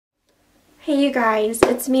Hey you guys,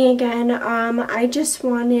 it's me again. I just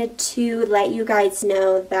wanted to let you guys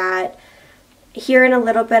know that here in a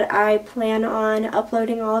little bit I plan on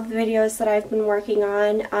uploading all of the videos that I've been working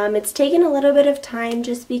on. It's taken a little bit of time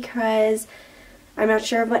just because I'm not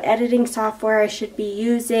sure what editing software I should be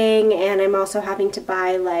using, and I'm also having to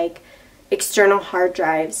buy like external hard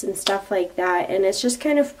drives and stuff like that, and it's just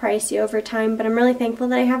kind of pricey over time, but I'm really thankful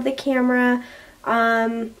that I have the camera.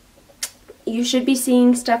 You should be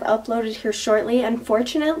seeing stuff uploaded here shortly.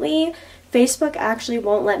 Unfortunately, Facebook actually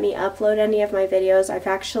won't let me upload any of my videos. I've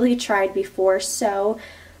actually tried before, so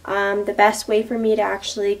the best way for me to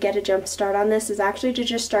actually get a jump start on this is actually to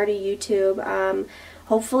just start a YouTube.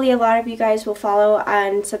 Hopefully a lot of you guys will follow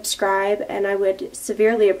and subscribe, and I would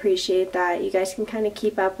severely appreciate that. You guys can kind of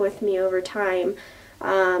keep up with me over time.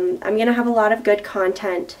 I'm going to have a lot of good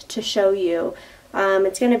content to show you.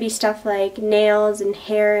 It's going to be stuff like nails and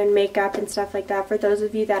hair and makeup and stuff like that for those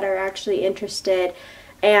of you that are actually interested.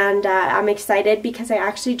 And I'm excited because I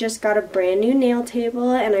actually just got a brand new nail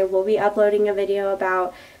table, and I will be uploading a video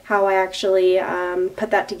about how I actually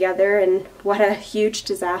put that together and what a huge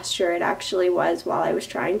disaster it actually was while I was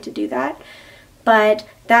trying to do that. But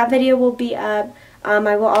that video will be up.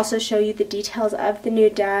 I will also show you the details of the new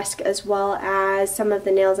desk as well as some of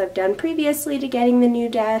the nails I've done previously to getting the new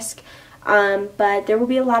desk. But there will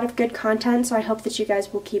be a lot of good content, so I hope that you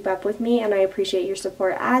guys will keep up with me, and I appreciate your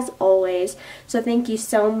support as always. So thank you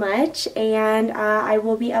so much, and I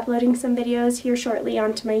will be uploading some videos here shortly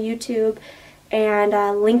onto my YouTube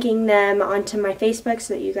and linking them onto my Facebook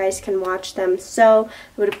so that you guys can watch them. So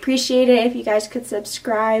I would appreciate it if you guys could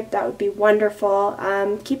subscribe. That would be wonderful.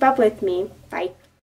 Keep up with me. Bye.